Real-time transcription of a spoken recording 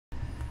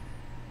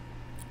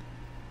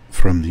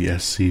From the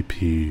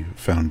SCP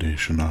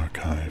Foundation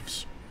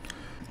Archives.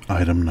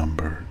 Item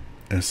number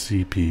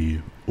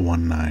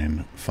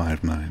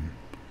SCP-1959.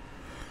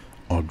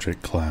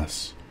 Object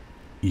Class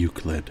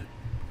Euclid.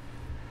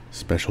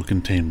 Special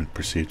Containment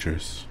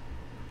Procedures.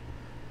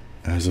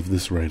 As of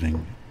this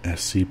writing,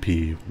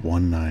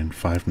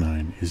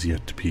 SCP-1959 is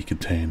yet to be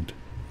contained.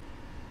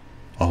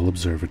 All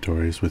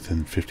observatories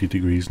within 50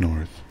 degrees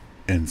north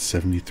and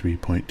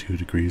 73.2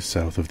 degrees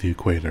south of the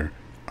equator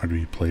are to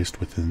be placed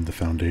within the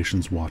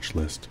Foundation's watch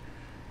list,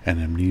 and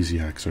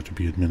amnesiacs are to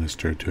be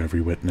administered to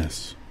every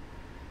witness.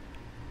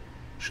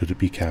 Should it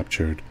be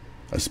captured,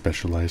 a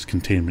specialized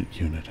containment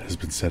unit has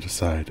been set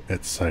aside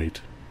at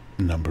site,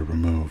 number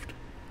removed.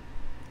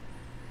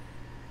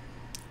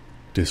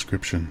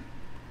 Description: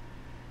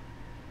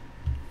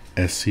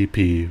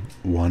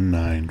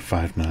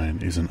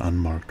 SCP-1959 is an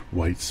unmarked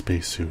white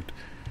spacesuit,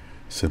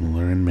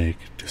 similar in make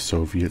to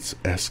Soviet's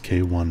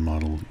SK-1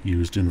 model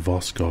used in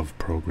Voskov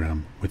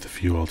program with a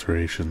few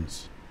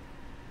alterations.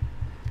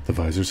 The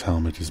visor's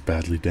helmet is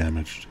badly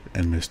damaged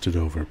and misted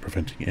over,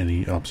 preventing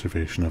any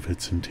observation of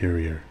its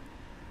interior.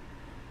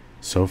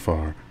 So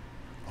far,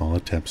 all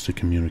attempts to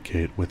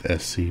communicate with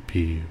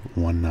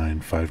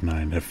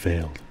SCP-1959 have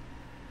failed.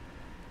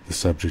 The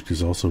subject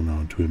is also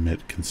known to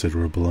emit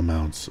considerable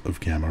amounts of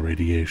gamma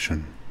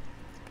radiation.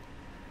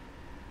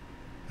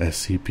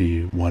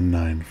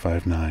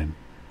 SCP-1959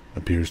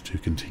 appears to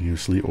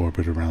continuously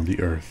orbit around the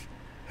Earth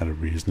at a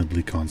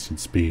reasonably constant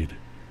speed.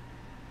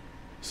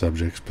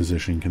 Subject's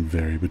position can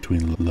vary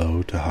between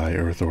low to high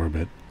Earth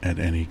orbit at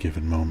any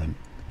given moment.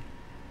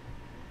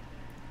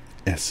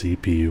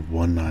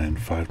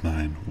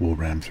 SCP-1959 will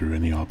ram through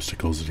any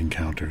obstacles it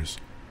encounters,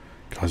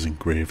 causing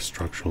grave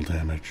structural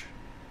damage.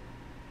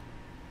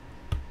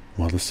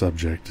 While the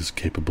subject is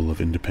capable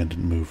of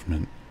independent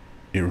movement,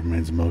 it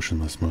remains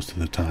motionless most of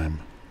the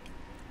time.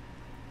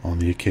 On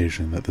the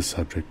occasion that the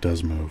subject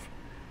does move,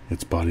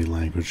 its body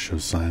language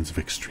shows signs of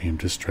extreme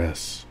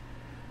distress,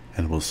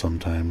 and will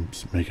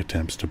sometimes make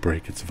attempts to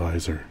break its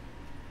visor.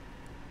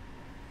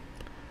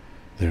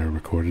 There are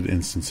recorded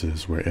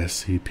instances where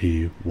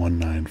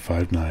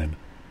SCP-1959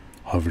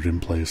 hovered in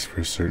place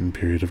for a certain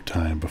period of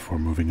time before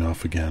moving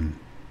off again.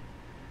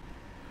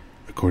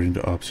 According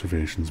to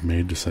observations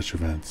made to such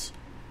events,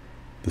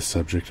 the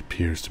subject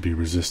appears to be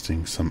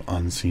resisting some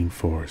unseen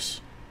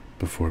force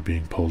before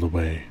being pulled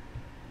away.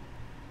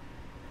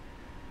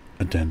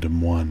 Addendum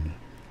 1.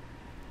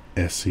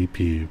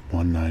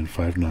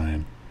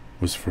 SCP-1959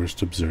 was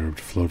first observed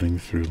floating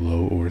through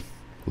low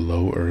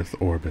Earth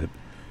orbit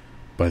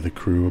by the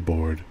crew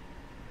aboard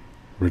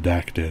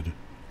redacted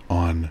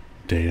on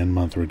day and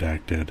month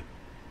redacted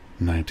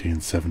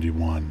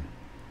 1971.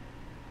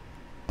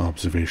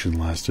 Observation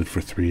lasted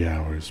for 3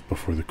 hours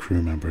before the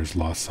crew members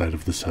lost sight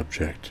of the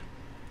subject.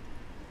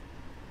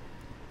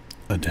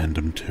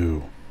 Addendum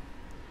 2.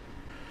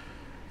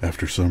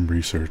 After some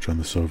research on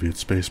the Soviet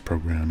space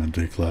program and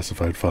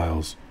declassified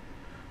files,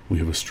 we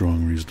have a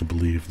strong reason to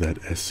believe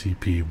that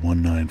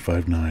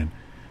SCP-1959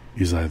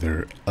 is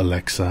either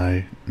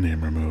Alexei,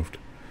 name removed,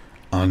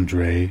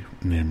 Andrei,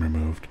 name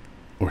removed,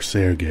 or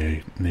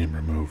Sergei, name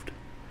removed.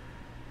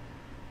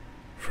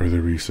 Further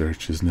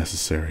research is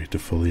necessary to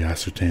fully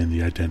ascertain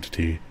the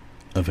identity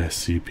of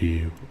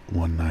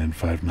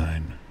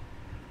SCP-1959.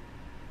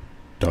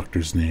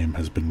 Doctor's name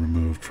has been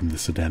removed from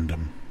this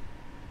addendum.